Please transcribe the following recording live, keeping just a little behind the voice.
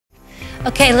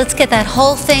Okay, let's get that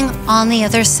whole thing on the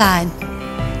other side.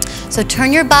 So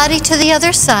turn your body to the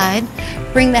other side.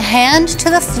 Bring the hand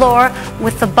to the floor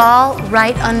with the ball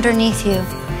right underneath you.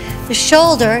 The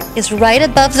shoulder is right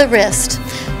above the wrist.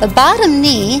 The bottom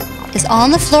knee is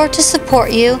on the floor to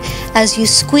support you as you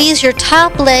squeeze your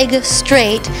top leg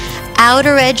straight,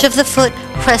 outer edge of the foot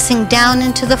pressing down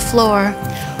into the floor.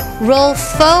 Roll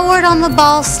forward on the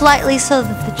ball slightly so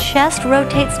that the chest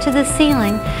rotates to the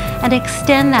ceiling and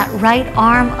extend that right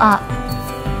arm up.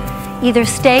 Either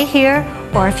stay here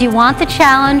or if you want the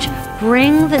challenge,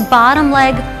 bring the bottom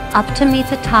leg up to meet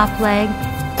the top leg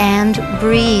and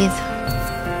breathe.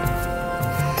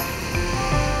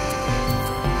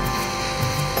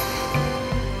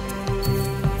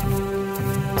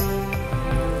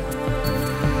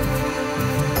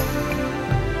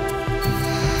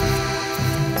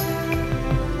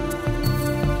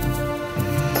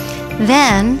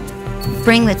 Then,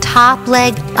 bring the top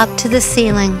leg up to the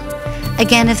ceiling.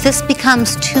 Again, if this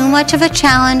becomes too much of a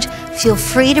challenge, feel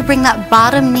free to bring that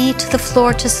bottom knee to the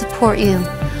floor to support you.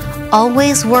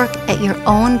 Always work at your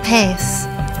own pace.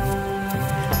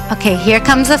 Okay, here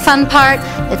comes the fun part.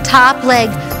 The top leg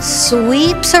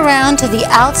sweeps around to the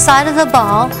outside of the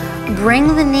ball.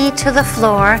 Bring the knee to the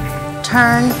floor,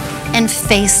 turn and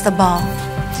face the ball.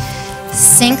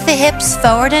 Sink the hips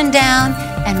forward and down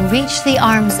and reach the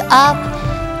arms up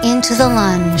into the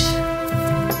lunge.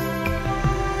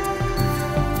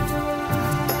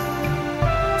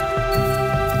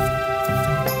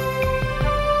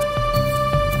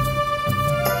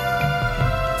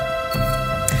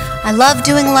 I love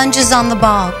doing lunges on the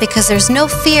ball because there's no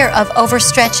fear of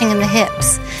overstretching in the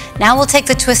hips. Now we'll take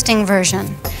the twisting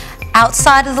version.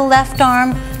 Outside of the left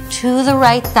arm to the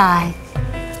right thigh.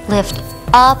 Lift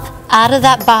up out of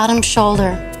that bottom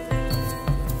shoulder.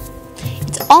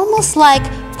 It's almost like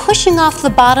pushing off the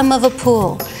bottom of a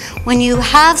pool. When you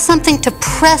have something to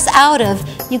press out of,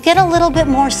 you get a little bit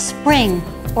more spring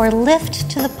or lift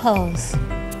to the pose.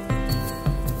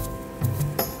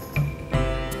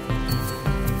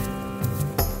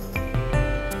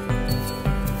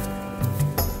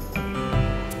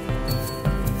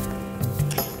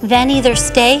 Then either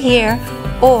stay here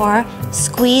or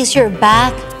squeeze your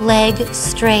back leg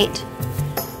straight.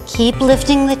 Keep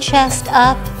lifting the chest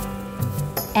up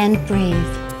and breathe.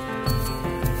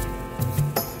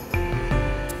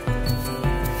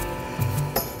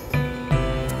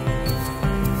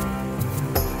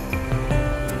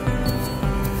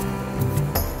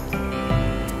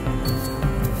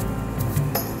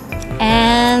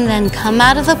 And then come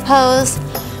out of the pose,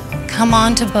 come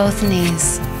onto both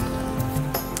knees.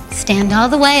 Stand all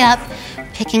the way up,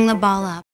 picking the ball up.